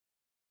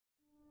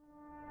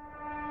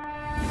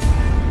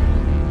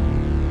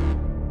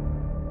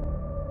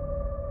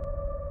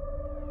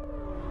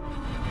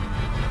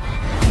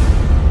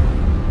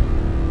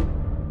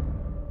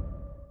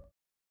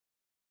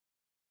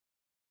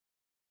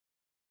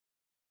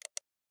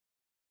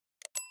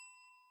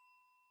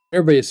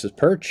Everybody, this is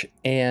Perch,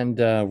 and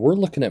we're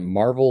looking at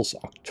Marvel's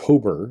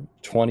October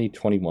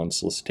 2021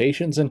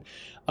 solicitations. And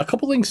a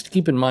couple things to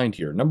keep in mind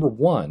here. Number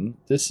one,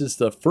 this is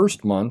the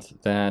first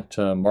month that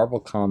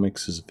Marvel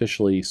Comics has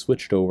officially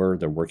switched over.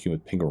 They're working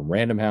with Penguin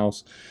Random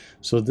House.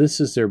 So this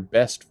is their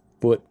best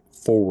foot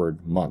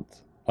forward month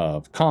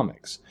of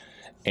comics.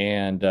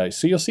 And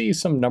so you'll see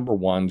some number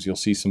ones, you'll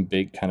see some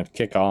big kind of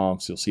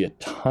kickoffs, you'll see a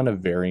ton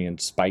of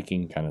variants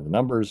spiking kind of the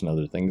numbers and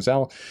other things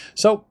out.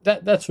 So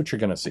that's what you're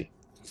going to see.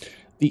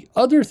 The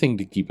other thing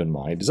to keep in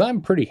mind is I'm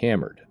pretty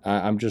hammered.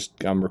 I'm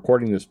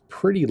recording this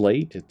pretty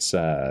late. It's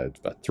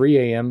about 3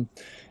 a.m.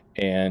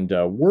 and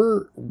I'm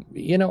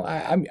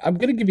going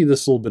to give you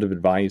this little bit of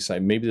advice.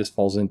 Maybe this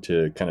falls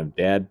into kind of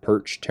dad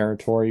perch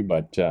territory,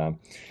 but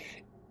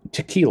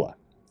tequila.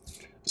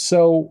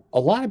 So a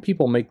lot of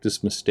people make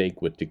this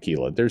mistake with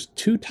tequila. There's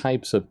two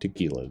types of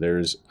tequila.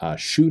 There's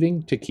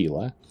shooting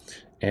tequila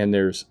and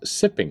there's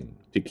sipping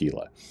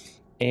tequila.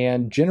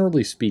 And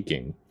generally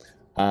speaking,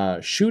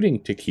 shooting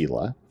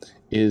tequila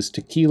is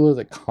tequila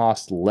that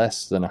costs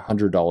less than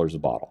 $100 a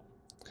bottle.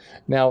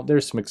 Now,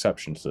 there's some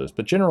exceptions to this,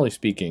 but generally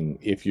speaking,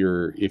 if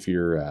you're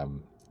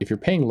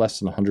paying less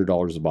than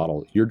 $100 a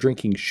bottle, you're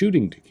drinking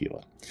shooting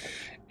tequila,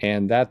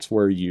 and that's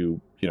where you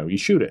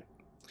shoot it.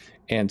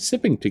 And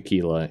sipping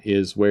tequila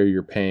is where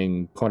you're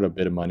paying quite a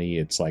bit of money.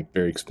 It's like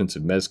very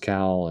expensive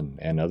mezcal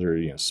and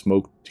other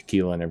smoked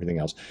tequila and everything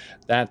else.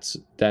 That's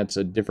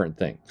a different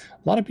thing.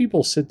 A lot of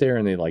people sit there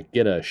and they like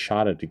get a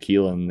shot of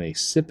tequila and they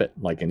sip it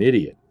like an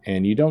idiot.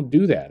 And you don't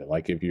do that.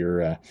 Like if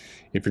you're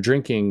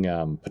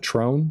drinking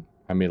Patron,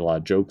 I made a lot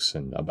of jokes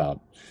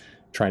about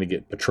trying to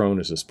get Patron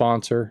as a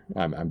sponsor.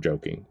 I'm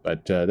joking,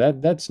 but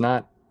that's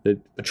not.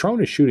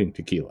 Patron is shooting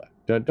tequila.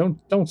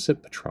 Don't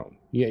sip Patron.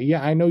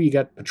 Yeah, I know you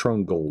got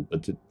Patron Gold,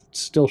 but it's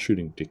still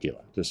shooting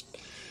tequila. Just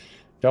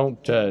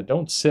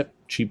don't sip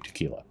cheap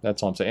tequila.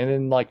 That's all I'm saying. And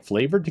then like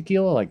flavored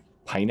tequila, like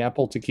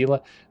pineapple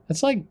tequila,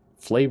 that's like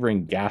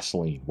flavoring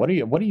gasoline. What are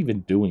you even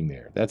doing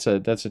there? That's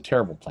a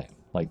terrible plan.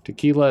 Like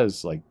tequila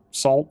is like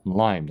salt and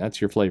lime. That's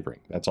your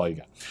flavoring. That's all you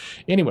got.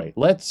 Anyway,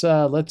 let's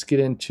get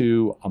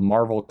into a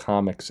Marvel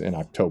Comics in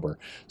October.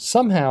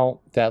 Somehow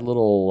that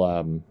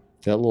little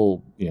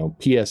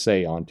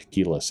PSA on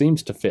tequila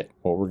seems to fit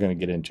what we're going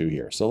to get into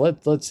here. So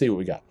let's see what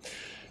we got.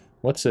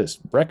 What's this?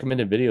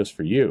 Recommended videos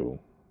for you.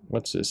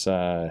 What's this?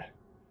 Now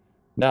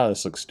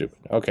this looks stupid.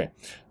 Okay,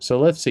 so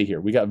let's see here.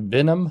 We got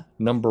Venom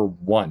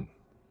 #1.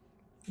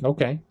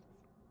 Okay.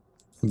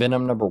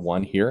 Venom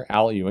 #1 here.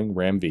 Al Ewing,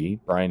 Ram V,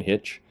 Brian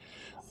Hitch.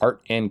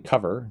 Art and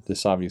cover.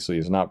 This obviously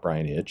is not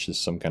Brian Hitch. This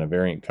is some kind of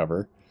variant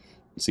cover.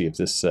 Let's see if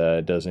this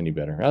does any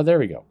better. Oh, there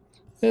we go.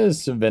 This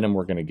is the Venom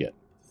we're going to get.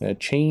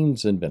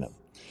 Chains and Venom.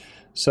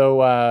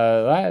 So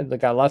I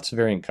got lots of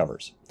variant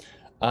covers.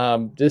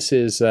 This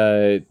is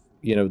the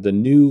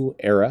new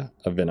era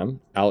of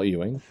Venom. Al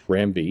Ewing,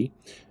 Ram V,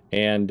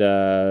 and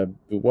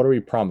what are we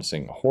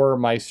promising? Horror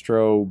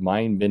maestro,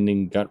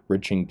 mind-bending,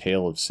 gut-wrenching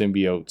tale of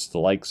symbiotes, the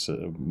likes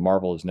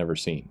Marvel has never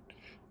seen.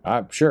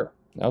 Sure,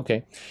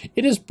 okay.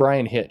 It is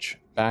Brian Hitch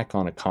back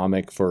on a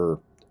comic for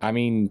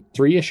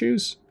 3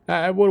 issues.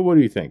 What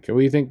do you think? Do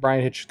you think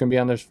Brian Hitch is going to be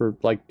on this for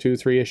like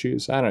 2-3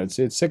 issues? I don't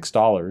know. It's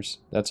 $6.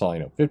 That's all I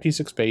know.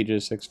 56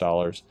 pages,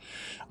 $6.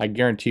 I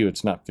guarantee you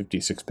it's not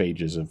 56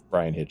 pages of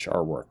Brian Hitch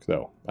artwork,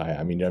 though.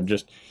 I'm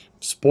just,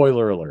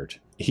 spoiler alert,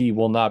 he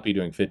will not be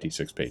doing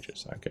 56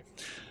 pages. Okay.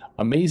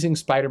 Amazing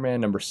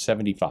Spider-Man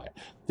 #75.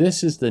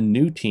 This is the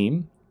new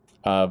team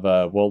of,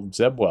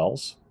 Zeb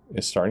Wells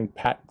is starting.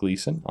 Pat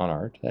Gleason on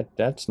art.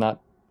 That's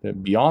not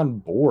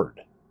Beyond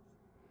Board.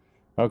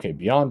 Okay,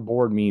 Beyond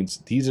Board means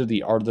these are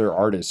the other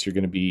artists you're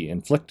going to be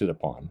inflicted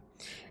upon.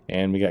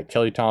 And we got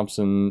Kelly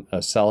Thompson,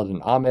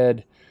 Saladin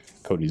Ahmed,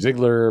 Cody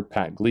Ziegler,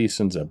 Pat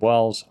Gleason, Zeb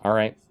Wells. All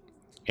right.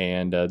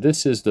 And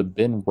this is the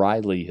Ben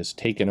Reilly has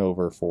taken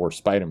over for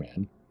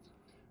Spider-Man.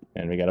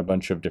 And we got a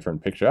bunch of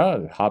different pictures.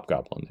 Oh,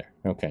 Hobgoblin there.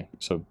 Okay,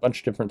 so a bunch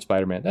of different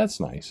Spider-Man. That's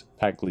nice.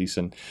 Pat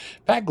Gleason.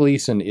 Pat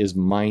Gleason is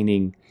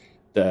mining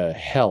the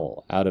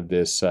hell out of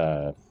this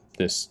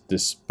this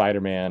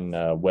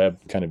Spider-Man web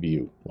kind of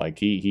view. Like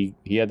he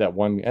had that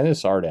one, and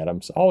this Art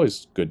Adams,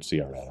 always good to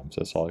see Art Adams.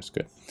 That's always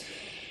good.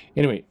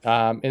 Anyway,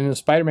 in the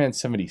Spider-Man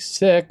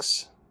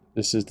 76,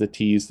 this is the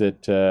tease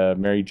that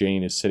Mary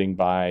Jane is sitting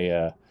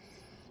by.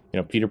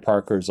 Peter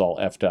Parker is all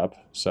effed up.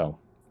 So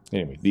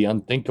anyway, the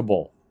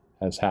unthinkable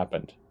has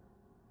happened.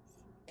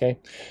 Okay,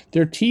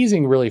 they're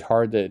teasing really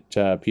hard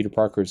that Peter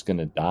Parker is going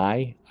to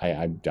die.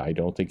 I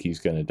don't think he's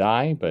going to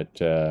die, but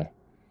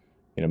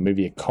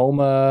maybe a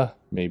coma,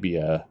 maybe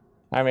a.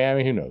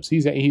 Who knows?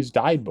 He's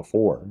died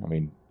before.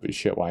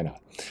 Shit, why not?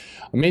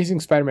 Amazing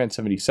Spider-Man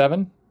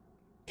 77.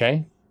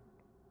 Okay,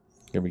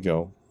 here we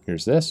go.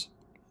 Here's this.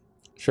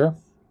 Sure.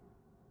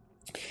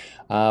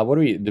 What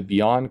do we? The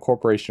Beyond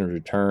Corporation has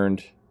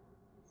returned.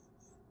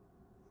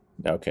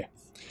 Okay.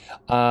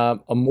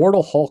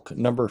 Immortal Hulk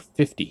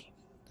 #50.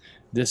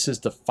 This is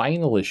the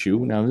final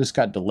issue. Now this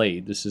got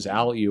delayed. This is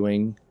Al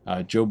Ewing,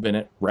 Joe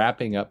Bennett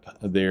wrapping up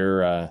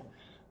their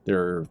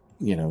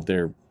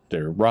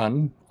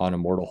run on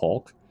Immortal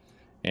Hulk,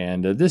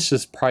 And this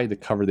is probably the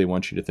cover they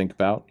want you to think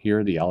about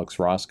here, the Alex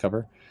Ross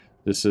cover.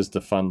 This is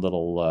the fun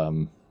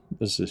little,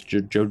 this is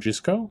Joe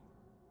Gisco?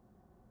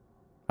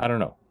 I don't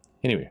know.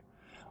 Anyway,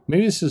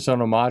 maybe this is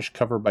an homage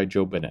cover by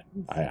Joe Bennett.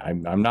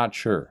 I'm not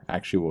sure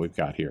actually what we've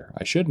got here.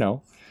 I should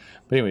know.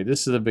 But anyway,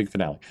 this is the big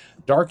finale.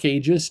 Dark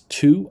Ages,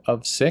 2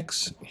 of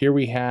 6. Here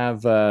we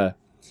have, I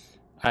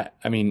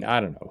mean, I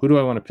don't know. Who do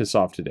I want to piss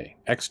off today?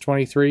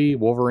 X-23,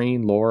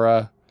 Wolverine,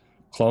 Laura,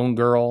 Clone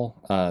Girl,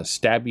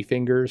 Stabby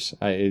Fingers.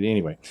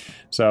 Anyway,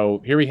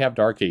 so here we have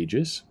Dark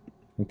Ages.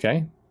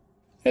 Okay.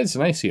 It's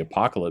nice to see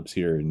Apocalypse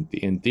here.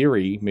 In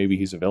theory, maybe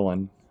he's a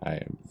villain.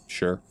 I'm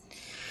sure.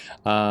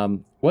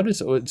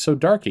 So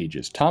Dark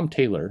Ages, Tom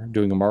Taylor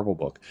doing a Marvel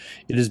book.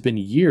 It has been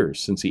years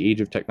since the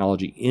age of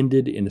technology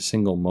ended in a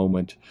single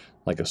moment,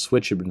 like a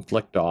switch had been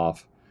flicked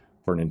off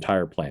for an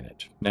entire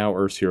planet. Now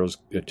Earth's heroes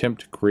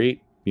attempt to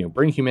create,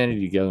 bring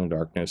humanity together in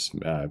darkness.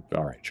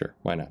 All right, sure,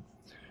 why not?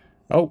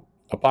 Oh,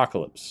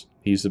 Apocalypse.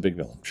 He's the big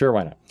villain. Sure,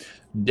 why not?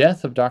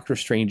 Death of Doctor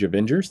Strange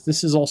Avengers.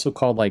 This is also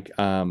called like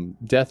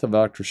Death of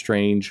Doctor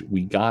Strange.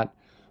 We got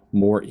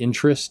more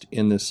interest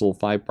in this little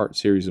 5-part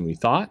series than we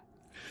thought.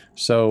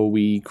 So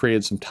we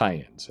created some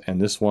tie-ins,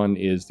 and this one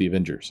is the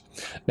Avengers.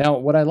 Now,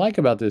 what I like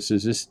about this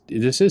is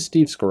this is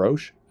Steve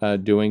Skroce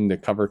doing the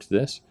cover to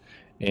this,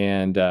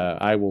 and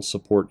I will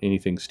support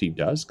anything Steve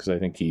does because I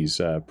think he's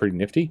pretty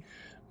nifty.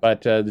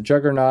 But the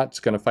Juggernaut's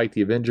going to fight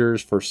the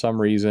Avengers for some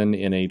reason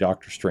in a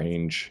Doctor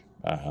Strange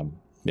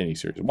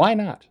miniseries. Why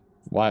not?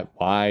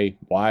 Why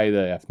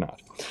the F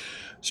not?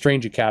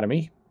 Strange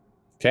Academy.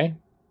 Okay.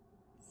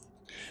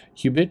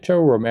 Hubito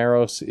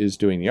Romeros is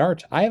doing the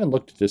art. I haven't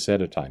looked at this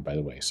ahead of time, by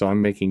the way, so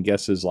I'm making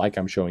guesses like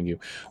I'm showing you.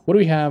 What do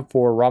we have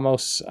for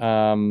Ramos?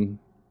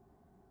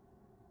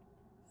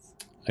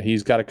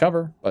 He's got a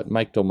cover, but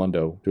Mike Del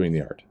Mundo doing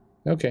the art.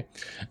 Okay.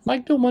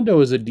 Mike Del Mundo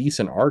is a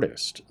decent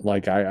artist.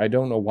 Like, I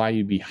don't know why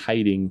you'd be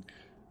hiding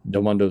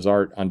Del Mundo's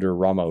art under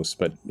Ramos,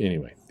 but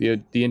anyway.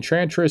 The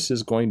Enchantress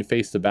is going to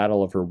face the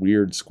battle of her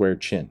weird square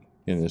chin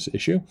in this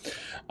issue.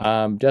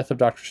 Death of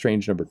Doctor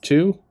Strange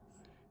 #2.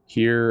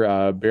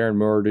 Here, Baron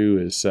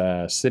Mordo is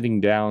sitting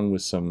down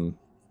with some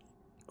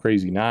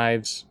crazy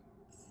knives.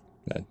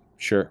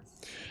 Sure.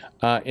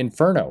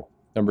 Inferno,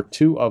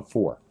 #2 of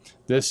 4.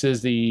 This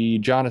is the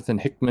Jonathan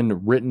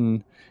Hickman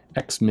written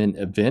X-Men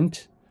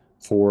event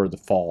for the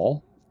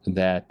fall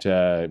that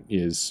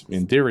is,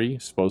 in theory,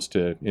 supposed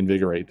to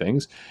invigorate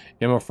things.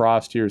 Emma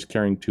Frost here is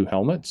carrying 2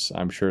 helmets.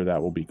 I'm sure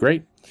that will be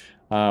great.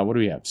 What do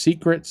we have?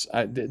 Secrets.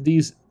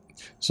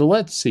 So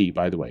let's see,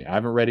 by the way, I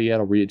haven't read it yet,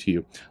 I'll read it to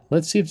you.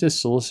 Let's see if this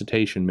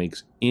solicitation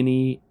makes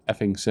any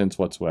effing sense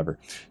whatsoever.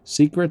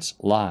 Secrets,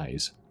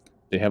 lies.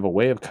 They have a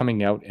way of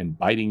coming out and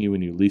biting you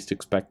when you least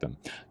expect them.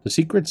 The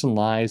secrets and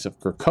lies of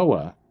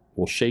Krakoa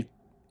will shake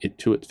it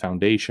to its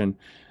foundation.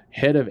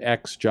 Head of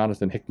X,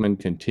 Jonathan Hickman,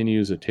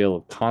 continues a tale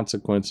of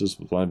consequences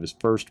with one of his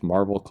first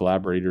Marvel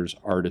collaborators,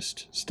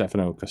 artist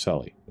Stefano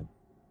Caselli.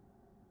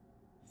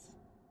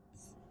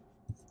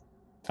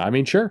 I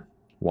mean, sure.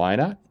 Why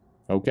not?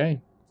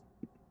 Okay.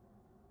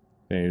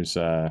 There's,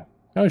 oh,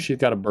 she's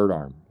got a bird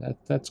arm.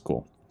 That's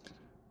cool.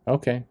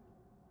 Okay.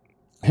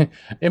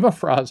 Emma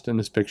Frost in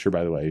this picture,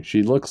 by the way,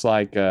 she looks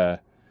like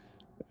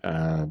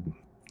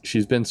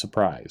she's been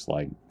surprised.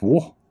 Like,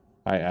 whoa.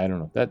 I don't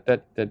know.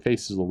 That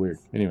face is a little weird.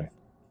 Anyway.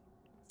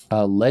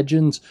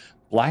 Legends,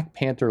 Black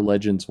Panther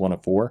Legends 1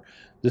 of 4.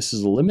 This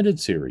is a limited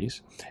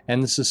series,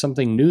 and this is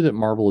something new that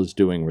Marvel is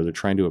doing where they're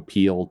trying to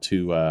appeal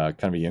to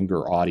kind of a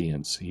younger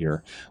audience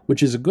here,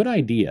 which is a good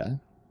idea.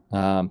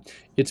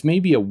 It's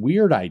maybe a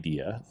weird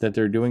idea that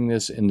they're doing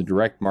this in the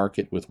direct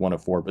market with 1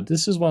 of 4, but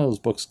this is one of those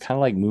books kind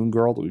of like Moon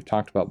Girl that we've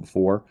talked about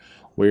before,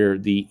 where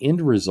the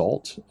end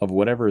result of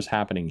whatever is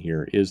happening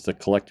here is the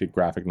collected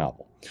graphic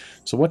novel.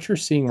 So what you're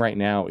seeing right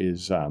now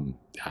is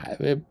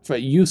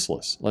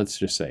useless, let's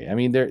just say. I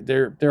mean,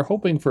 they're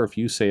hoping for a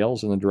few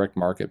sales in the direct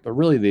market, but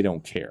really they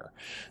don't care.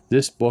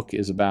 This book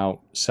is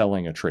about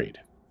selling a trade.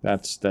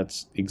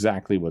 That's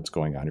exactly what's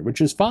going on here,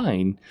 which is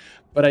fine,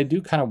 but I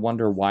do kind of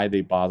wonder why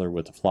they bother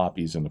with the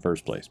floppies in the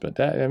first place. But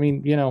that, I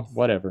mean,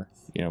 whatever.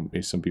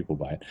 Maybe some people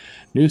buy it.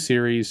 New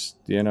series,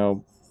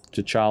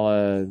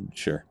 T'Challa,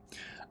 sure.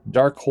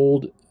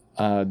 Darkhold,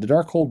 the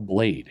Darkhold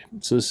Blade.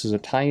 So this is a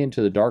tie-in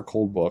to the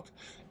Darkhold book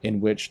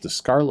in which the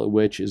Scarlet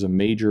Witch is a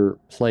major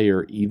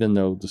player, even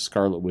though the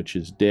Scarlet Witch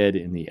is dead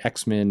in the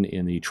X-Men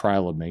in the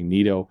Trial of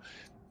Magneto.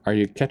 Are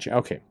you catching?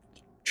 Okay,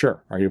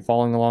 sure. Are you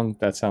following along?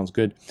 That sounds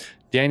good.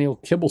 Daniel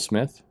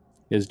Kibblesmith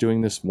is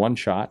doing this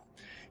one-shot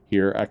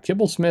here.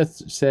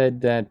 Kibblesmith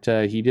said that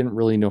he didn't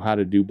really know how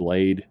to do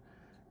Blade,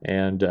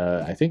 and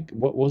I think,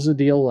 what was the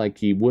deal? Like,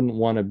 he wouldn't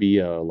want to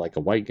be like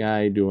a white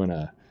guy doing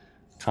a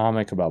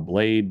comic about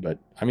Blade, but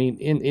I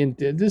mean,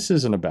 this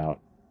isn't about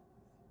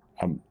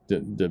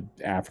the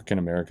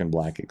African-American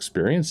black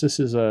experience. This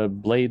is a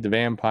Blade the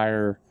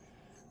Vampire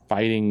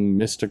fighting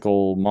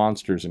mystical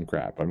monsters and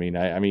crap. I mean,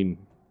 I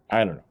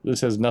don't know.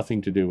 This has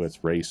nothing to do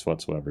with race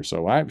whatsoever.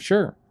 So I'm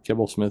sure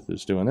Kibblesmith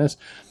is doing this.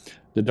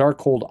 The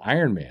Darkhold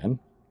Iron Man.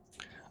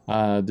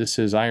 This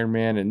is Iron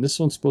Man, and this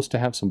one's supposed to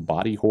have some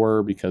body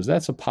horror because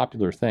that's a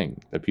popular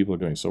thing that people are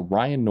doing. So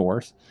Ryan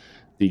North,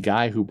 the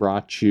guy who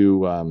brought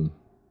you,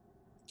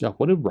 yeah,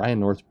 what did Ryan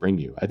North bring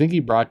you? I think he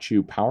brought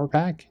you Power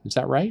Pack. Is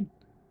that right?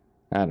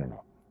 I don't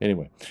know.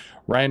 Anyway,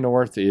 Ryan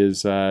North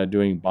is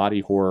doing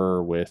body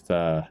horror with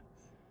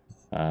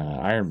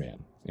Iron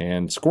Man,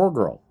 and Squirrel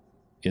Girl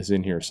is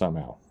in here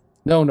somehow.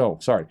 No,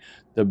 sorry.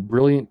 The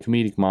brilliant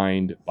comedic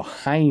mind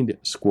behind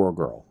Squirrel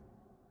Girl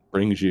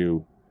brings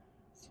you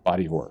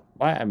body horror.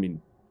 Why? I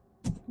mean,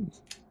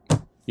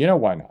 you know,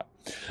 why not?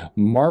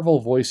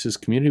 Marvel Voices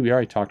community. We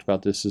already talked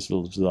about this. This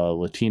is the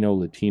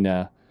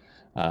Latina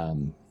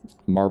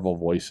Marvel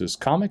Voices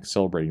comic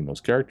celebrating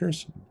those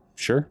characters.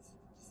 Sure.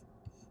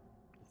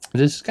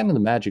 This is kind of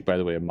the magic, by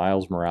the way, of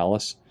Miles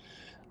Morales.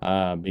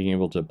 Being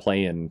able to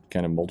play in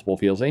kind of multiple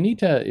fields. They need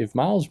to, if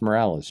Miles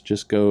Morales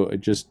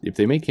if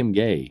they make him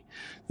gay,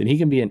 then he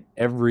can be in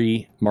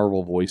every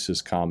Marvel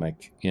Voices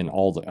comic in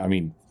all the, I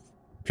mean,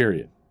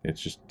 period. It's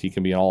just, he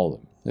can be in all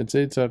of them.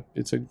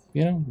 It's a,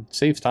 you know, it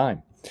saves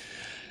time.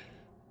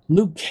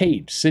 Luke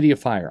Cage, City of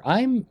Fire.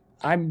 I'm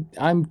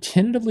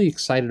tentatively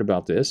excited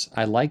about this.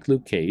 I like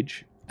Luke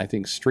Cage. I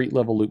think street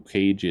level Luke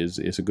Cage is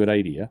a good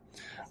idea.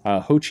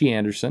 Ho Chi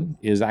Anderson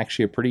is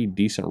actually a pretty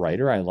decent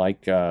writer. I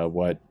like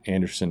what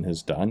Anderson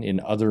has done in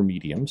other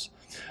mediums,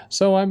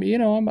 so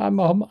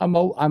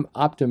I'm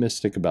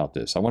optimistic about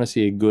this. I want to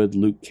see a good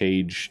Luke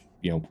Cage,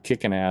 you know,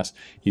 kicking ass.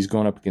 He's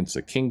going up against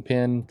the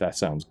Kingpin. That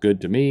sounds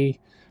good to me.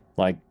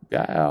 Like,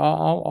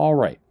 all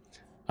right.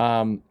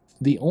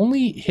 The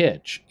only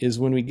hitch is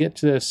when we get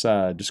to this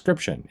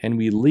description and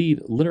we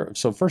lead literally.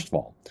 So first of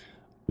all,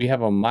 we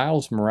have a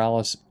Miles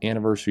Morales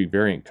anniversary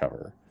variant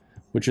cover,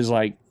 which is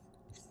like,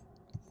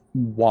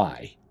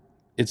 why?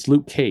 It's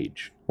Luke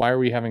Cage. Why are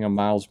we having a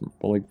Miles?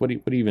 Like, what are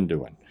you even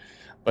doing?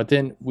 But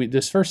then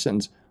this first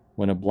sentence: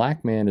 when a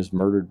black man is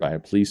murdered by a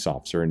police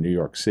officer in New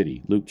York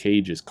City, Luke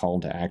Cage is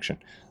called to action.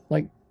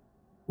 Like,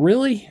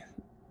 really?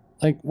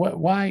 Like, what?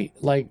 Why?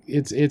 Like,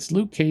 it's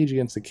Luke Cage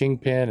against the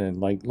Kingpin, and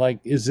like,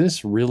 is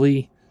this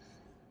really?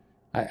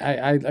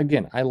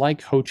 Again, I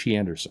like Ho Chi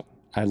Anderson.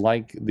 I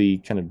like the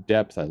kind of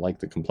depth. I like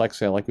the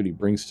complexity. I like what he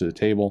brings to the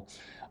table.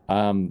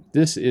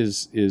 This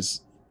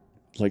is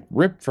like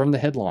ripped from the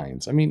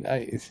headlines. I mean,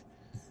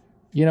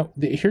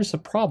 here's the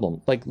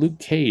problem. Like Luke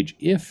Cage,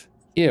 if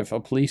a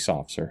police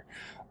officer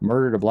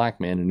murdered a black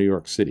man in New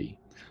York City,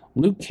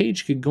 Luke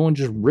Cage could go and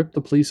just rip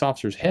the police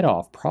officer's head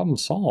off. Problem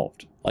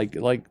solved. Like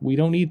we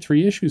don't need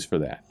 3 issues for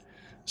that.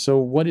 So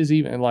what is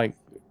even like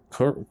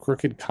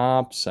crooked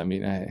cops? I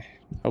mean,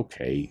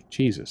 okay,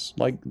 Jesus.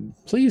 Like,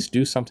 please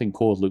do something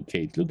cool with Luke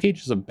Cage. Luke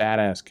Cage is a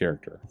badass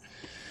character.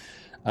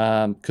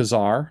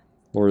 Kazar,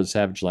 Lord of the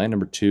Savage Land,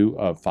 number 2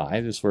 of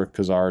 5. This is where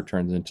Kazar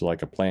turns into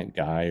like a plant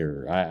guy,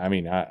 or I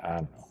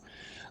don't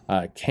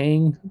know.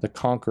 Kang the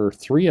Conqueror,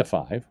 3 of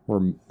 5.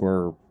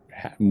 We're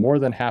more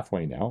than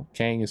halfway now.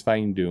 Kang is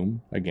fighting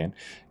Doom again.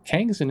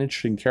 Kang is an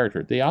interesting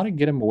character. They ought to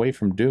get him away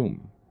from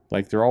Doom.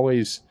 Like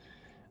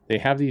they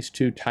have these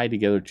two tied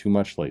together too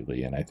much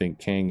lately, and I think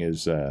Kang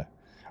is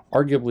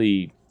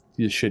arguably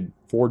should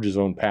forge his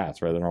own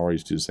path rather than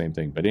always do the same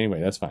thing. But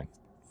anyway, that's fine.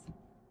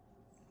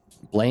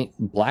 Black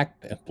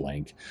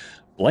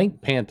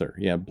Panther.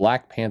 Yeah,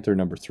 Black Panther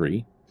number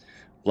 3.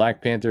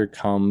 Black Panther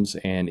comes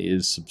and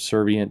is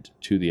subservient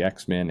to the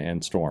X-Men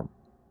and Storm.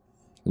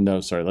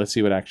 No, sorry, let's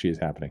see what actually is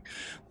happening.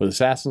 With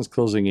assassins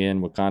closing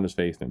in, Wakanda's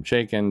faith in them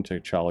shaken,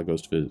 T'Challa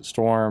goes to visit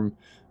Storm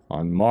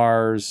on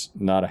Mars.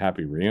 Not a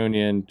happy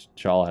reunion.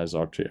 T'Challa has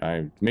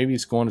maybe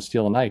he's going to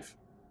steal a knife.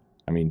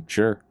 I mean,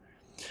 sure.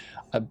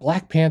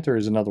 Black Panther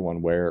is another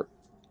one where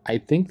I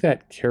think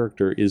that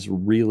character is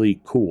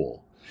really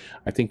cool.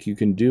 I think you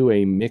can do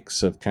a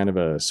mix of kind of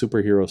a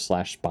superhero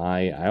 /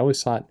 spy. I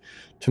always thought,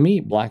 to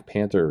me, Black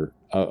Panther,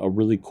 a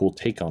really cool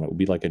take on it would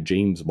be like a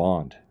James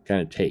Bond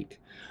kind of take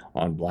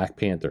on Black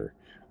Panther,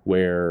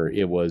 where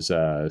it was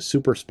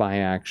super spy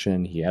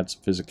action. He had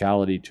some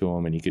physicality to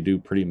him, and he could do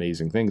pretty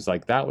amazing things.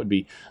 Like, that would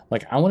be,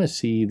 like, I want to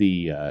see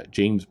the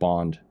James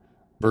Bond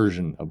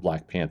version of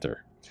Black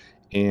Panther.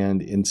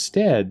 And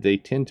instead, they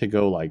tend to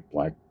go like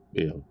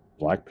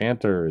Black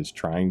Panther is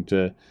trying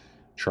to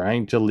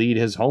lead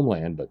his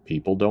homeland, but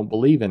people don't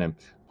believe in him.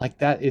 Like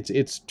that,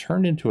 it's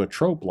turned into a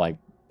trope. Like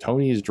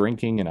Tony is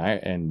drinking,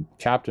 and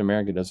Captain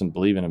America doesn't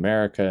believe in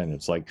America, and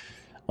it's like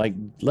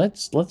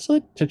let's let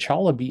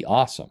T'Challa be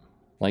awesome.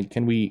 Like,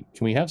 can we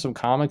have some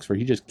comics where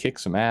he just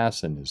kicks some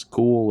ass and is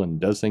cool and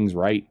does things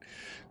right?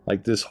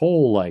 Like this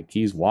whole, like,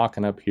 he's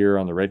walking up here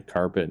on the red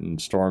carpet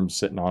and Storm's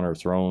sitting on her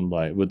throne,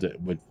 like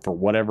for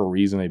whatever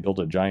reason they built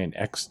a giant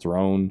X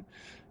throne,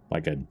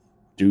 like a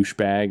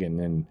douchebag, and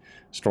then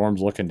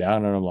Storm's looking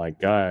down at him like,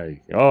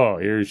 "Guy, oh,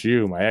 here's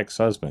you, my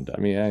ex-husband."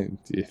 I mean,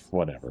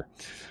 whatever.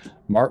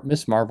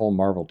 Miss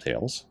Marvel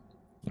Tales.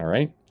 All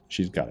right,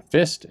 she's got a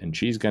fist and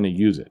she's gonna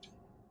use it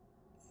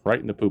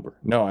right in the pooper.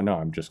 No,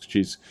 I'm just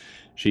she's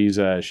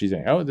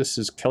saying, oh, this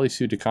is Kelly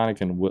Sue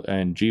DeConnick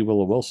and G.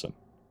 Willow Wilson.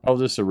 Oh,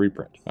 this is a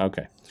reprint.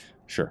 Okay,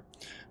 sure.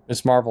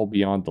 Miss Marvel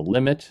Beyond the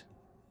Limit.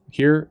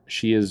 Here,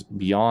 she is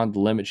beyond the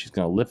limit. She's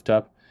going to lift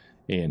up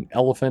an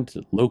elephant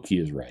that Loki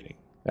is riding.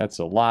 That's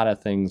a lot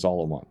of things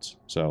all at once.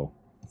 So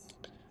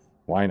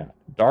why not?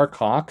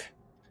 Darkhawk.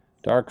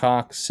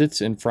 Darkhawk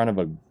sits in front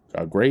of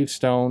a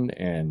gravestone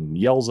and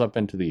yells up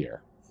into the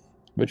air,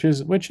 which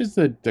is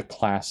the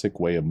classic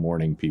way of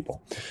mourning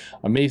people.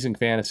 Amazing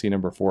Fantasy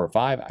number 4 or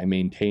 5. I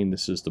maintain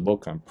this is the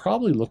book I'm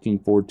probably looking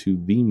forward to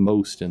the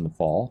most in the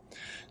fall.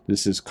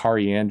 This is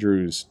Kari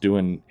Andrews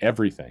doing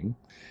everything.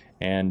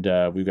 And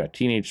we've got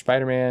Teenage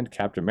Spider-Man,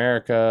 Captain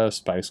America,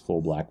 Spice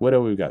Girl, Black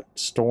Widow. We've got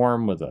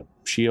Storm with a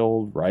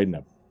shield riding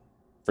a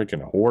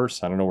freaking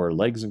horse. I don't know where her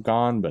legs have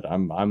gone, but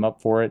I'm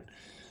up for it.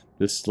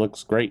 This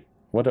looks great.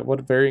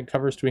 What variant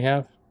covers do we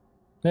have?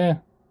 Yeah.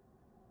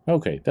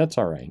 Okay, that's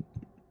all right.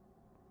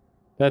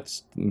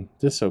 That's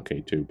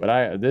okay too.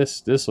 But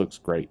this looks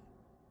great.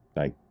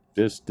 Like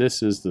this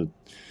is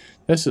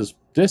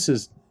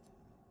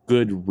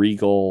good,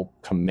 regal,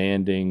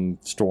 commanding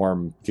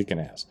Storm kicking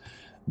ass.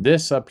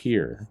 This up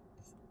here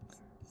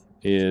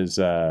is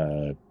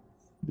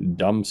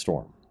dumb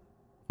Storm.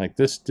 Like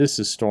this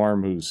is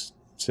Storm who's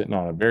sitting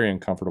on a very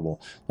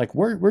uncomfortable. Like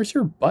where's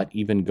her butt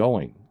even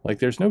going? Like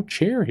there's no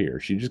chair here.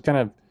 She's just kind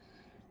of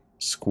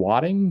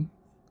squatting.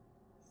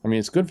 I mean,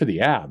 it's good for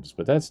the abs,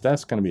 but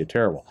that's going to be a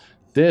terrible.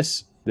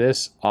 This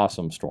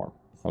awesome Storm.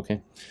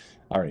 Okay.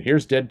 All right.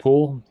 Here's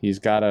Deadpool. He's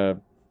got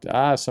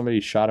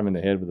somebody shot him in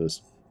the head with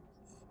this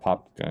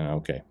pop gun.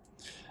 Okay.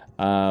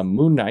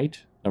 Moon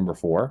Knight number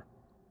 4.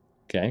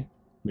 Okay.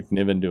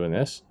 McNiven doing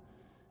this.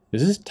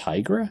 Is this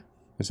Tigra?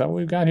 Is that what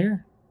we've got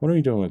here? What are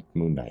we doing with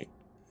Moon Knight?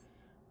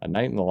 A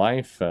Night in the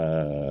Life.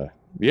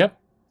 Yep.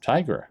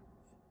 Tigra.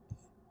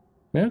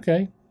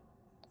 Okay.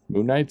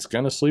 Moon Knight's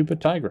gonna sleep with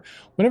Tigra.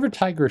 Whenever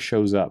Tigra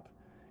shows up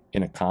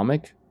in a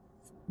comic,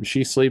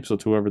 she sleeps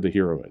with whoever the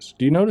hero is.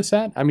 Do you notice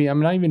that? I mean, I'm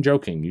not even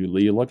joking. You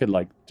look at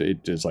like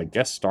it is like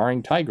guest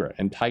starring Tigra,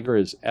 and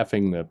Tigra is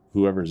effing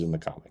whoever's in the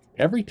comic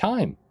every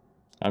time.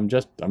 I'm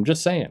just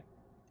saying.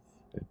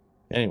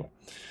 Anyway,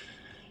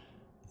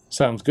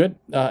 sounds good.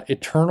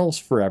 Eternals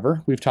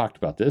Forever. We've talked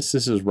about this.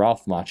 This is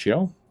Ralph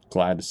Macchio.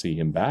 Glad to see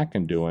him back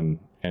and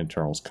doing an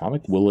Eternals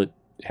comic. Will it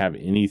have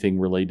anything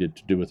related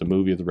to do with the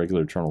movie of the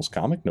regular Eternals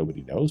comic?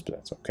 Nobody knows, but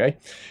that's okay.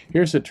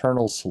 Here's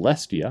Eternals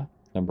Celestia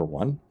number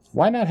 1.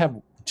 Why not have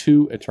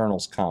 2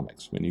 Eternals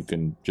comics when you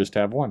can just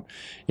have one?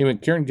 Anyway,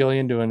 Kieran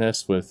Gillian doing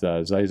this with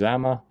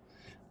Zaizama.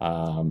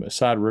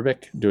 Asad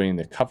Ribic doing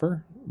the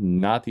cover,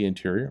 not the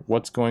interior.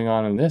 What's going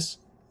on in this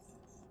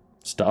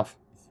stuff?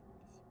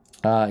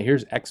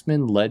 Here's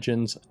X-Men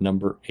Legends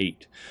number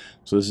 8.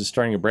 So this is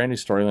starting a brand new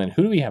storyline.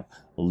 Who do we have?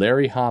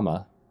 Larry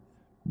Hama,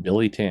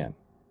 Billy Tan.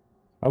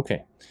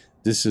 Okay,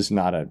 this is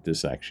not a,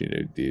 this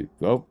actually,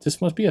 oh, this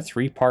must be a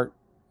 3-part.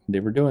 They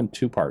were doing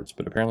 2 parts,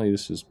 but apparently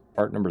this is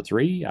part number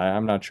 3.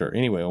 I'm not sure.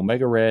 Anyway,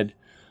 Omega Red,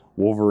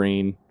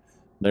 Wolverine,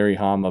 Larry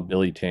Hama,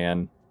 Billy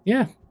Tan.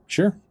 Yeah,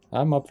 sure.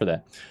 I'm up for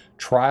that.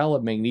 Trial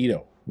of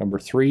Magneto, number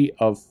 3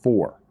 of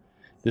 4.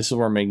 This is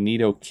where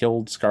Magneto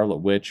killed Scarlet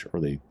Witch,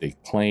 or they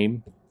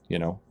claim, you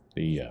know,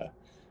 the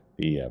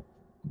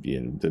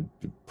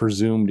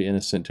presumed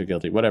innocent to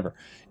guilty, whatever.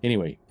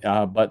 Anyway,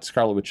 but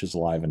Scarlet Witch is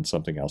alive and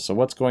something else. So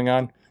what's going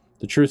on?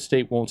 The truth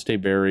state won't stay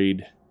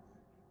buried,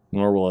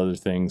 nor will other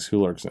things.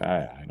 Who lurks?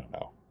 I don't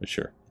know, but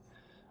sure.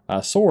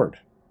 Sword.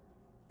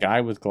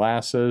 Guy with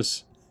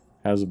glasses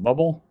has a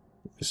bubble.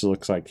 This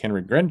looks like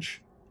Henry Grinch.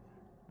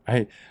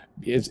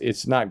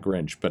 It's not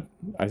Grinch, but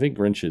I think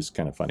Grinch is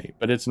kind of funny.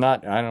 But it's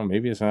not, I don't know,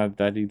 maybe it's not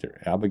that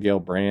either. Abigail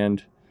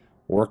Brand,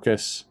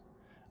 Orcus.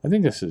 I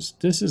think this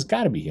has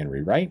got to be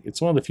Henry, right?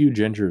 It's one of the few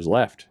gingers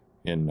left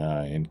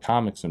in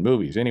comics and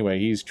movies. Anyway,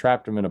 he's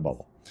trapped him in a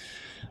bubble.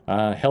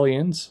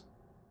 Hellions.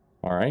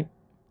 All right.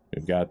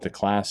 We've got the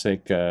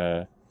classic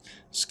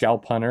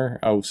Scalp Hunter.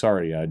 Oh,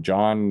 sorry,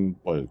 John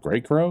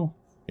Greycrow.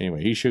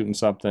 Anyway, he's shooting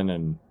something,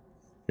 and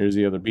here's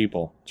the other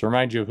people. To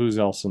remind you of who's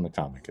else in the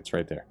comic. It's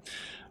right there.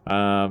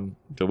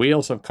 The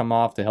wheels have come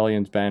off the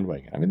Hellions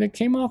bandwagon. I mean, they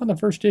came off in the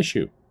first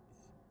issue.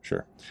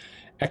 Sure.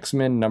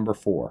 X-Men number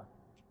 4.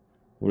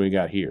 What do we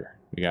got here?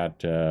 We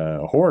got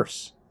a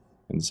horse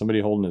and somebody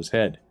holding his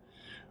head.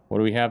 What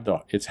do we have?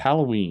 It's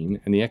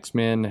Halloween, and the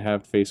X-Men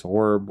have to face a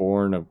horror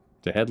born of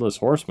the Headless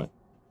Horseman.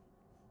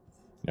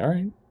 All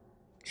right.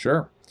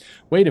 Sure.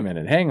 Wait a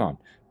minute. Hang on.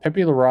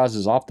 Pepe Larraz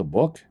is off the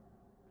book.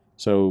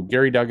 So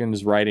Gary Duggan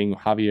is writing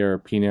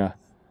Javier Pina,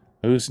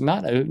 who's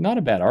not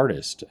a bad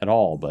artist at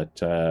all, but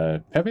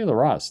Pepe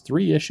Larraz,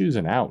 3 issues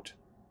and out.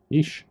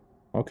 Yeesh.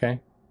 Okay.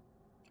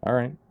 All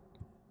right.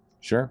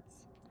 Sure.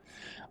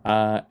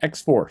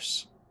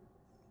 X-Force.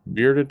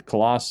 Bearded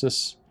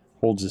Colossus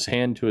holds his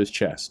hand to his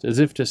chest, as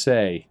if to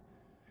say,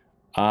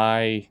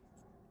 I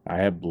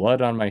have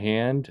blood on my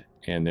hand,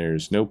 and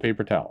there's no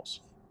paper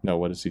towels. No,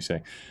 what does he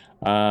say?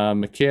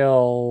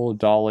 Mikhail,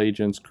 Doll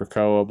Agents,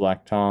 Krakoa,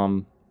 Black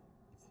Tom.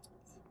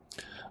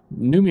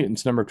 New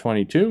Mutants number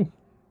 22.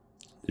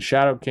 The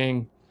Shadow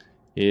King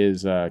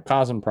is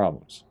causing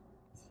problems.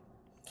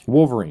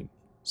 Wolverine,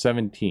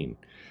 17.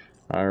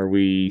 Are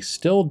we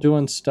still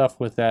doing stuff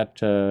with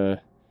that?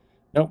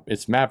 Nope,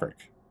 it's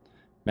Maverick.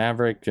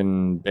 Maverick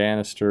and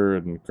Bannister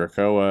and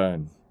Krakoa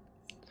and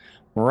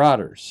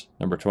Marauders,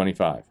 number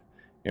 25.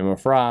 Emma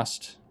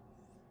Frost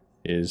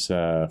is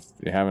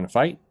having a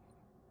fight.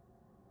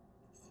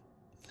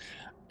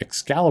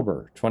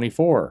 Excalibur,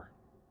 24.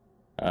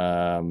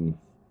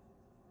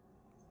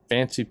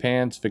 Fancy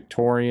Pants,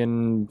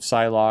 Victorian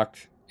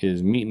Psylocke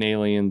is meeting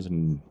aliens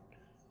and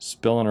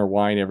spilling her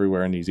wine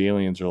everywhere, and these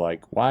aliens are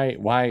like,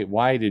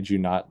 why did you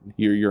not,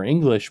 you're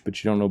English,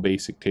 but you don't know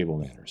basic table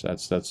manners.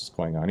 That's what's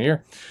going on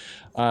here.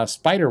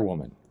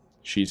 Spider-Woman,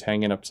 she's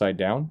hanging upside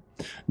down.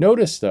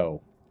 Notice,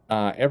 though,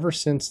 ever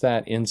since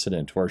that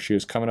incident where she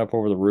was coming up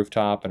over the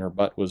rooftop and her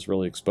butt was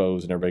really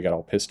exposed and everybody got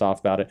all pissed off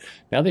about it,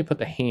 now they put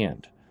the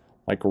hand,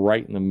 like,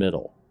 right in the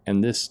middle.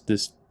 And this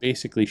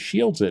basically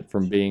shields it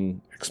from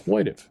being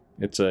exploitive.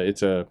 It's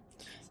a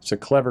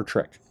clever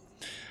trick.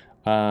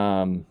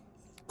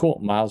 Cool.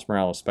 Miles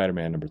Morales,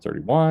 Spider-Man, number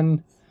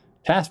 31.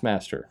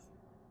 Taskmaster.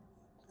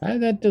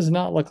 That does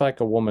not look like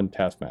a woman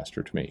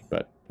Taskmaster to me,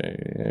 but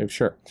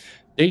sure.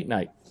 Date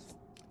night.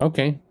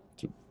 Okay.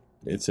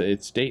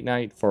 It's date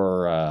night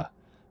for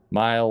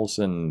Miles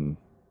and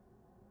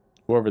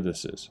whoever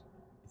this is.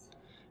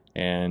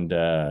 And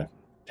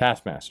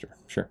Taskmaster.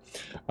 Sure.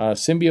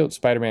 Symbiote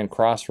Spider-Man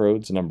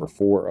Crossroads, number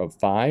 4 of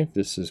 5.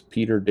 This is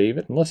Peter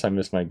David, unless I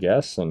missed my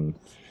guess. And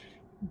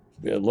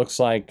it looks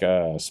like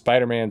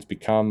Spider-Man's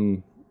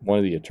become one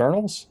of the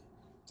Eternals.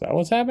 Is that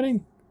what's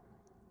happening?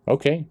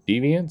 Okay,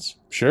 Deviants,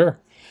 sure.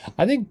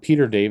 I think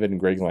Peter David and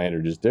Greg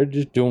Land they're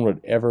just doing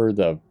whatever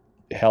the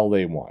hell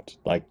they want.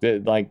 Like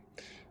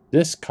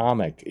this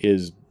comic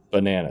is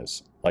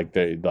bananas. Like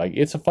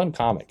it's a fun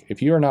comic.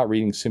 If you are not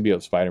reading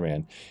Symbiote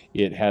Spider-Man,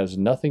 it has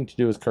nothing to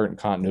do with current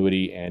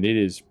continuity, and it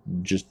is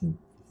just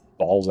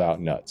balls out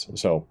nuts.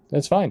 So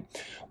that's fine.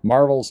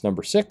 Marvel's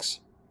number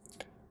 6.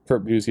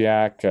 Kurt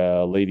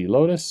Busiek, Lady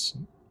Lotus.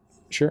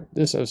 Sure,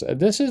 this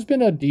has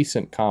been a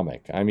decent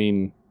comic. I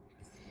mean,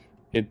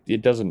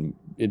 it doesn't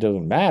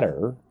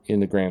matter in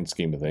the grand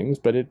scheme of things,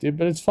 but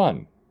it's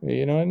fun.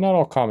 You know, and not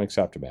all comics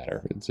have to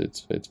matter.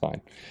 It's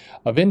fine.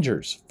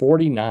 Avengers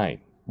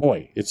 49.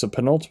 Boy, it's a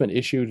penultimate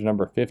issue to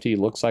number 50.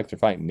 Looks like they're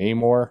fighting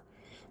Namor.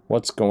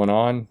 What's going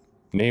on?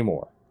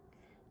 Namor.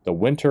 The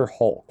Winter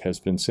Hulk has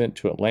been sent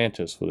to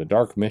Atlantis with a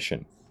dark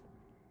mission.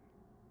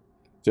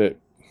 The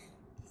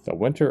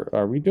Winter...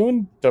 Are we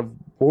doing the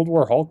World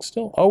War Hulk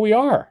still? Oh, we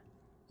are.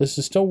 This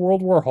is still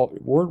World War Hulk.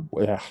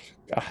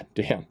 God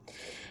damn.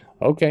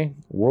 Okay.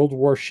 World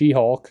War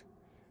She-Hulk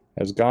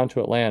has gone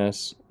to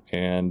Atlantis,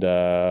 and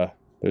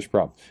there's a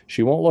problem.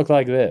 She won't look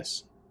like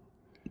this.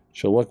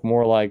 She'll look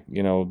more like,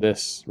 you know,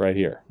 this right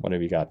here. What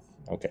have you got?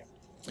 Okay.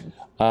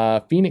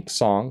 Phoenix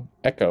Song,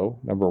 Echo,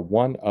 number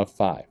 1 of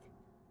 5.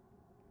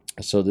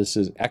 So this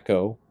is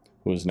Echo,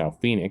 who is now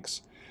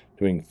Phoenix,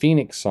 doing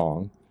Phoenix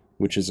Song,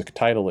 which is a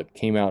title that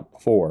came out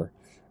before.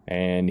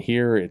 And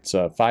here it's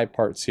a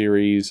 5-part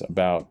series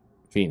about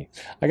Phoenix.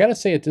 I got to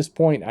say, at this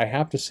point, I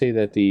have to say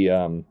that the,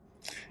 you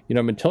know,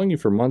 I've been telling you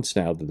for months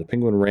now that the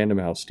Penguin Random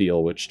House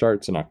deal, which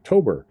starts in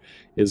October,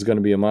 is going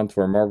to be a month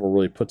where Marvel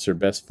really puts their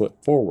best foot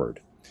forward.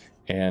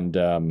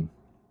 And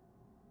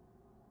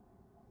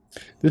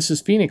this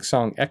is Phoenix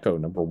Song Echo,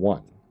 number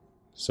 1.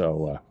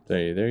 So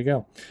there you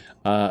go.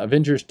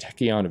 Avengers,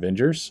 Tachyon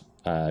Avengers.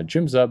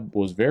 Jim Zub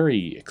was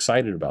very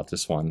excited about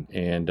this one,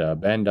 and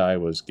Bandai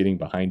was getting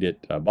behind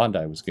it.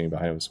 Bandai was getting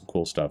behind it with some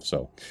cool stuff.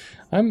 So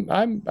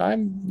I'm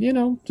you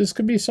know, this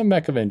could be some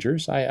Mech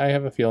Avengers. I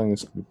have a feeling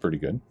this could be pretty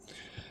good.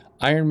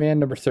 Iron Man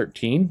number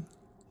 13.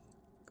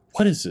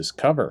 What is this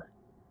cover?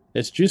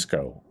 It's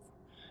Jusko,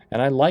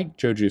 and I like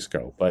Joe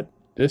Jusko, but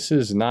this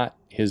is not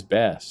his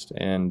best.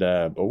 And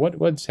but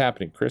what's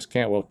happening? Chris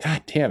Cantwell.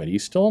 God damn it,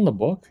 he's still in the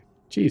book.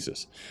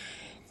 Jesus.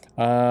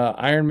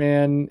 Iron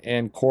Man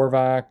and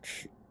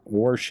Korvac,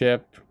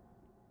 Warship.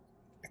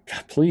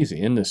 God, please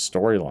end this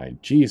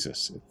storyline.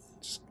 Jesus, it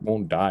just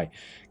won't die.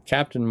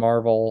 Captain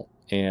Marvel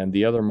and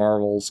the other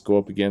Marvels go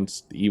up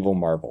against the evil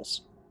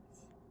Marvels.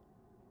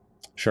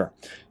 Sure.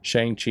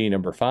 Shang-Chi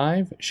number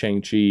 5.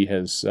 Shang-Chi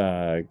has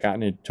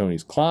gotten into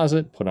Tony's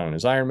closet, put on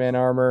his Iron Man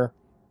armor,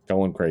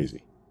 going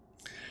crazy.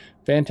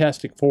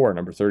 Fantastic Four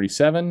number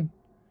 37.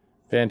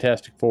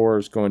 Fantastic Four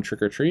is going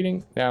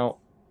trick-or-treating. Now,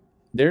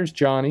 there's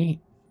Johnny,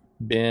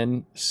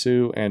 Ben,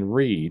 Sue, and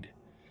Reed.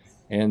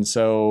 And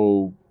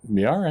so,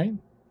 yeah, all right.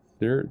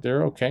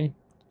 They're okay.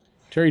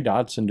 Terry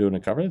Dodson doing a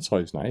cover. That's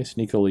always nice.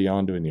 Nico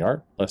Leon doing the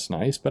art. Less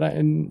nice. But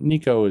and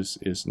Nico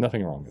is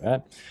nothing wrong with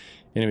that.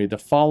 Anyway, the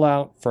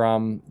fallout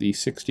from the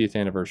 60th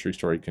anniversary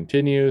story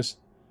continues.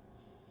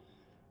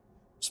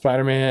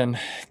 Spider-Man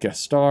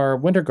guest star.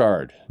 Winter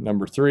Guard,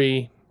 number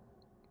 3.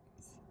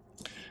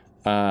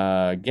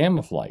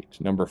 Gamma Flight,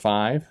 number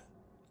 5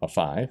 of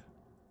 5.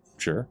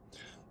 Sure.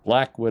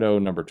 Black Widow,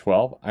 number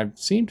 12. I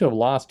seem to have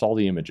lost all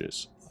the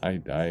images.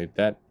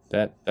 That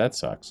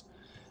sucks.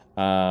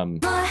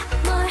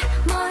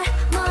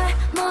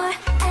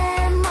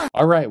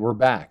 All right, we're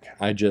back.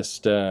 I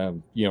just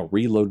you know,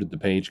 reloaded the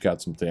page,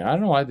 got something. I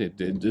don't know why they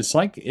did. It's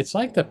like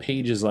the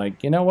page is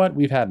like, you know what,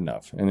 we've had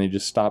enough, and they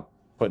just stop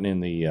putting in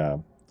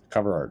the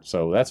cover art,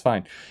 so that's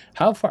fine.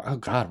 How far? Oh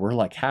God, we're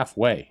like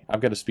halfway.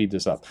 I've got to speed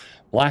this up.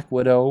 Black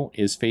Widow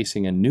is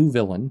facing a new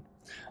villain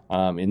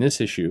in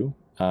this issue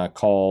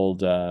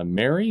called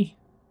Mary.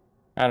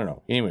 I don't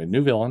know. Anyway,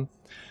 new villain.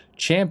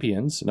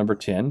 Champions, number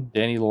 10.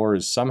 Danny Lore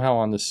is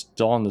somehow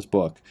still on this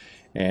book,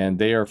 and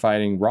they are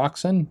fighting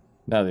Roxanne.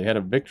 No, they had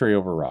a victory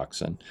over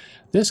Roxanne.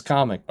 This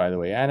comic, by the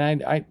way,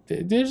 and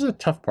there's a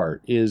tough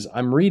part, is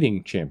I'm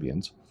reading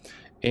Champions,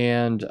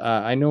 and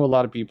I know a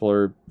lot of people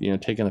are,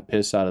 taking the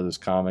piss out of this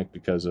comic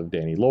because of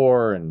Danny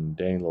Lore and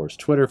Danny Lore's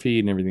Twitter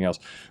feed and everything else.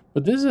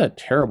 But this is a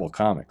terrible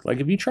comic. Like,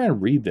 if you try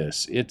and read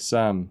this, it's,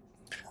 I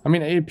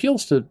mean, it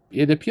appeals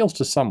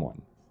to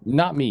someone,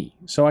 not me.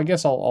 So I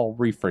guess I'll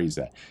rephrase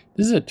that.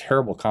 This is a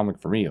terrible comic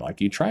for me. Like,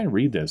 you try and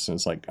read this, and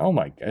it's like, oh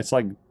my, it's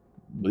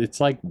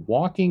like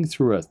walking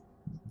through a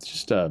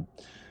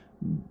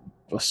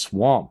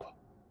swamp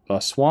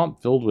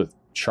filled with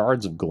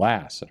shards of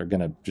glass that are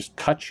going to just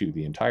cut you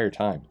the entire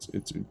time.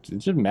 It's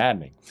just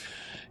maddening.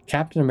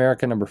 Captain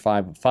America number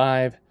 5 of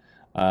 5.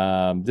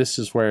 This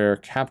is where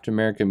Captain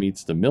America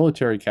meets the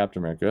military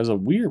Captain America. It has a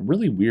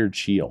really weird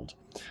shield.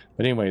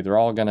 But anyway, they're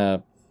all going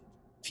to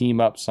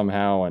team up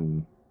somehow,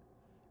 and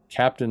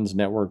Captain's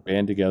Network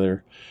band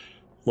together.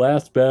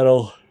 Last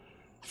battle,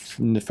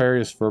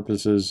 nefarious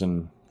purposes,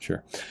 and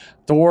sure.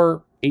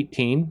 Thor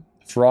 18,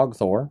 Throg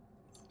Thor.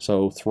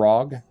 So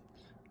Throg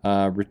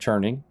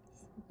returning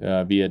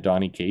via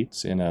Donny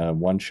Cates in a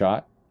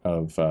one-shot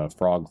of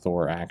Frog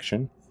Thor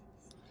action.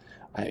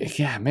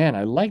 Yeah, man,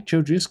 I like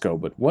Joe Gisco,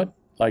 but what?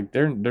 Like,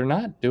 they're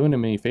not doing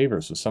him any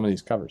favors with some of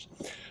these covers.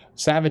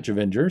 Savage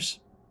Avengers.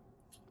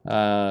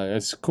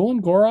 It's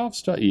Kulin Gorov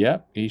stuff.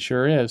 Yep, he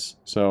sure is.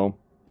 So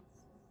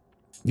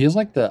feels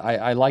like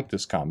I like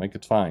this comic.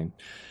 It's fine,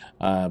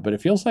 but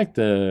it feels like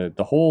the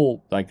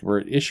whole, like,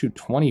 we're at issue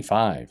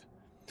 25,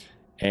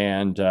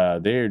 and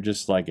they're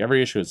just like,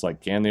 every issue it's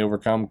like, can they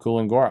overcome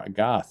Kulin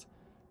Goth?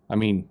 I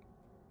mean,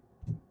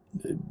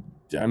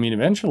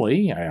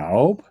 eventually, I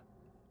hope.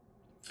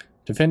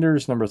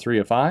 Defenders number 3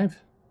 of 5.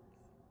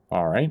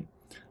 All right,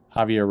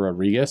 Javier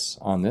Rodriguez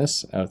on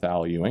this with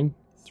Al Ewing,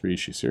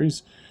 3-issue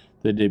series.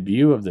 The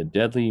debut of the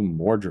Deadly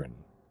Mordrin.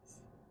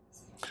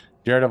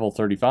 Daredevil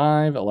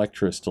 35,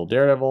 Elektra still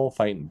Daredevil,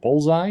 fighting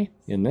Bullseye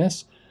in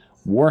this.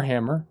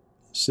 Warhammer,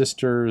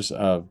 Sisters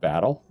of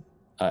Battle.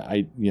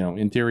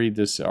 In theory,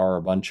 this are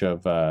a bunch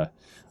of a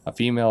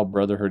female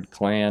Brotherhood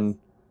clan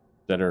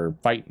that are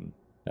fighting.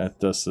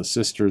 That's the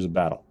Sisters of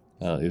Battle.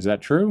 Is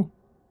that true?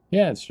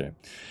 Yeah, it's true.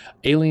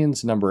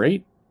 Aliens number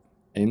 8.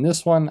 In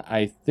this one,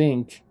 I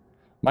think,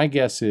 my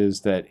guess is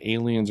that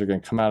aliens are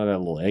going to come out of that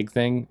little egg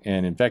thing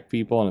and infect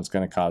people, and it's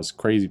going to cause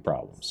crazy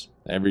problems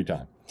every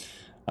time.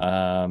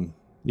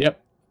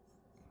 Yep.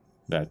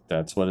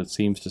 That's what it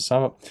seems to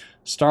sum up.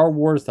 Star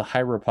Wars The High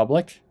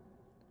Republic.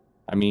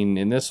 I mean,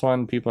 in this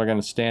one, people are going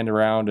to stand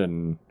around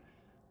and,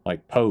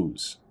 like,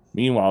 pose.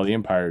 Meanwhile, the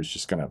Empire is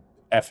just going to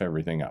F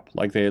everything up,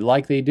 like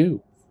they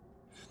do.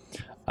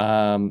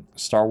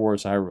 Star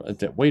Wars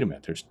wait a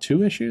minute, there's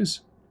 2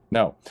 issues?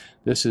 No,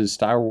 this is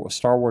Star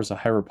Wars The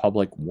High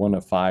Republic 1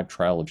 of 5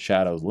 Trial of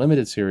Shadows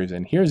limited series,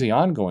 and here's the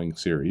ongoing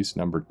series,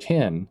 number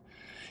 10,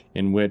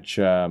 in which,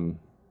 I don't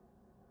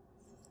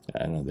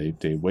know,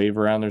 they wave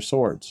around their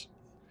swords.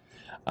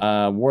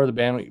 War of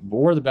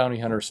the Bounty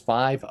Hunters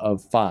 5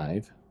 of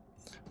 5,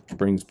 which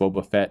brings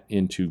Boba Fett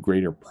into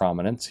greater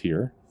prominence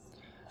here.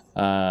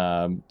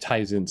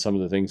 Ties in some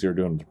of the things they're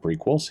doing with the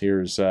prequels.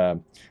 Here's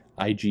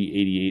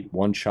IG-88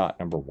 one-shot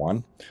number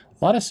 1.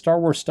 A lot of Star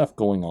Wars stuff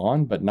going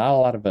on, but not a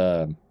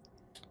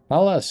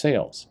lot of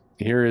sales.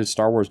 Here is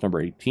Star Wars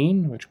number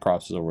 18, which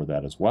crosses over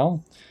that as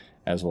well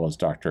as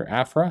Dr.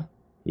 Aphra,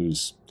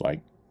 who's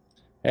like,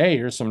 hey,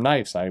 here's some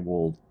knives. I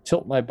will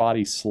tilt my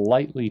body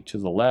slightly to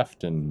the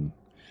left and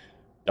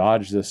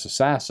dodge this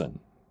assassin,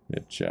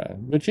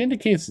 which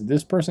indicates that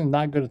this person's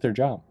not good at their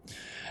job.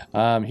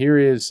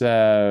 Here's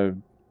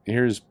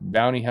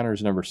Bounty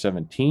Hunters number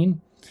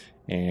 17.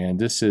 And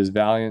this is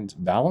Balance.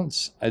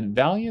 Wait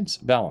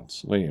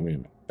a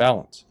minute.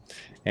 Balance.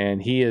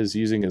 And he is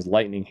using his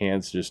lightning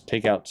hands to just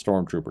take out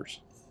stormtroopers.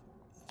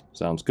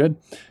 Sounds good.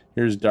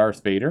 Here's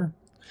Darth Vader,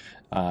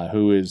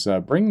 who is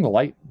bringing the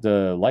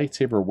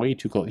lightsaber way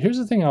too close. Here's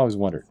the thing I always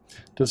wondered.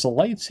 Does the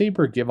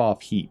lightsaber give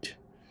off heat?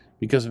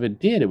 Because if it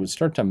did, it would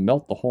start to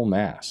melt the whole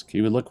mask.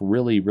 It would look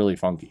really, really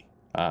funky.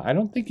 I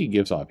don't think it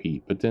gives off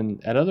heat, but then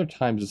at other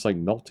times it's like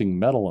melting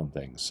metal and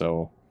things.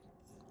 So,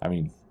 I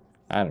mean,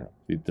 I don't know.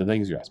 The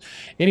things you ask.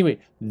 Anyway,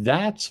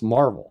 that's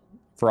Marvel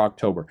for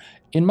October.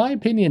 In my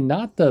opinion,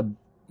 not the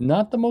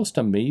most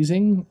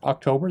amazing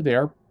October. They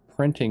are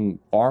printing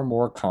far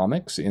more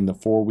comics in the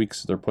 4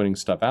 weeks they're putting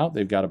stuff out.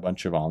 They've got a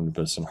bunch of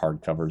omnibus and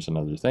hardcovers and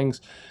other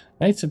things.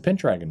 Knights of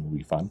Pendragon will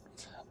be fun.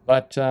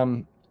 But,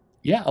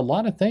 yeah, a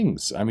lot of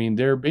things. I mean,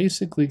 they're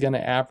basically going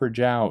to average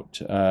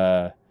out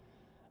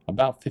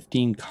about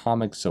 15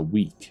 comics a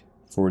week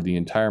for the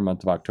entire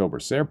month of October.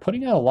 So they're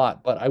putting out a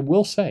lot, but I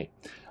will say,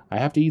 I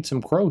have to eat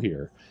some crow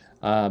here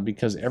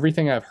because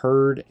everything I've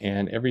heard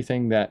and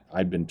everything that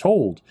I've been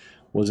told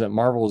was that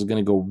Marvel was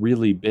going to go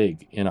really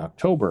big in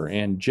October.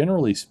 And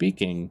generally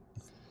speaking,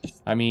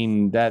 I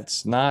mean,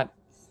 that's not,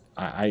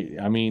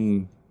 I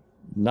mean,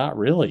 not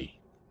really.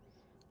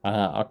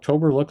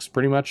 October looks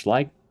pretty much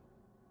like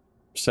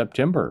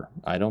September.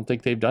 I don't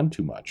think they've done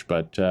too much,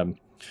 but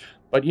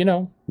you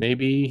know,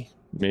 maybe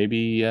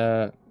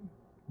I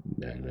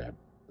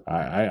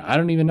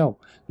don't even know.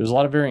 There's a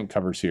lot of variant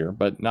covers here,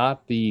 but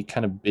not the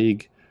kind of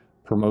big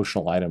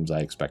promotional items I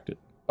expected.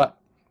 But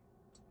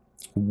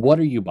what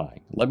are you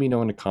buying? Let me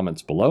know in the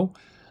comments below.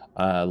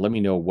 Let me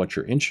know what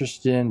you're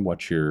interested in,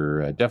 what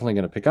you're definitely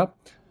going to pick up.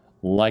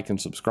 Like and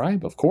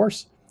subscribe, of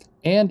course.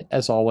 And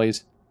as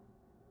always,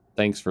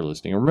 thanks for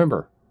listening.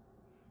 Remember,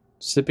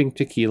 sipping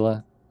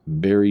tequila,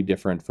 very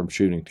different from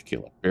shooting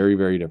tequila. Very,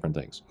 very different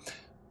things.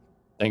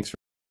 Thanks for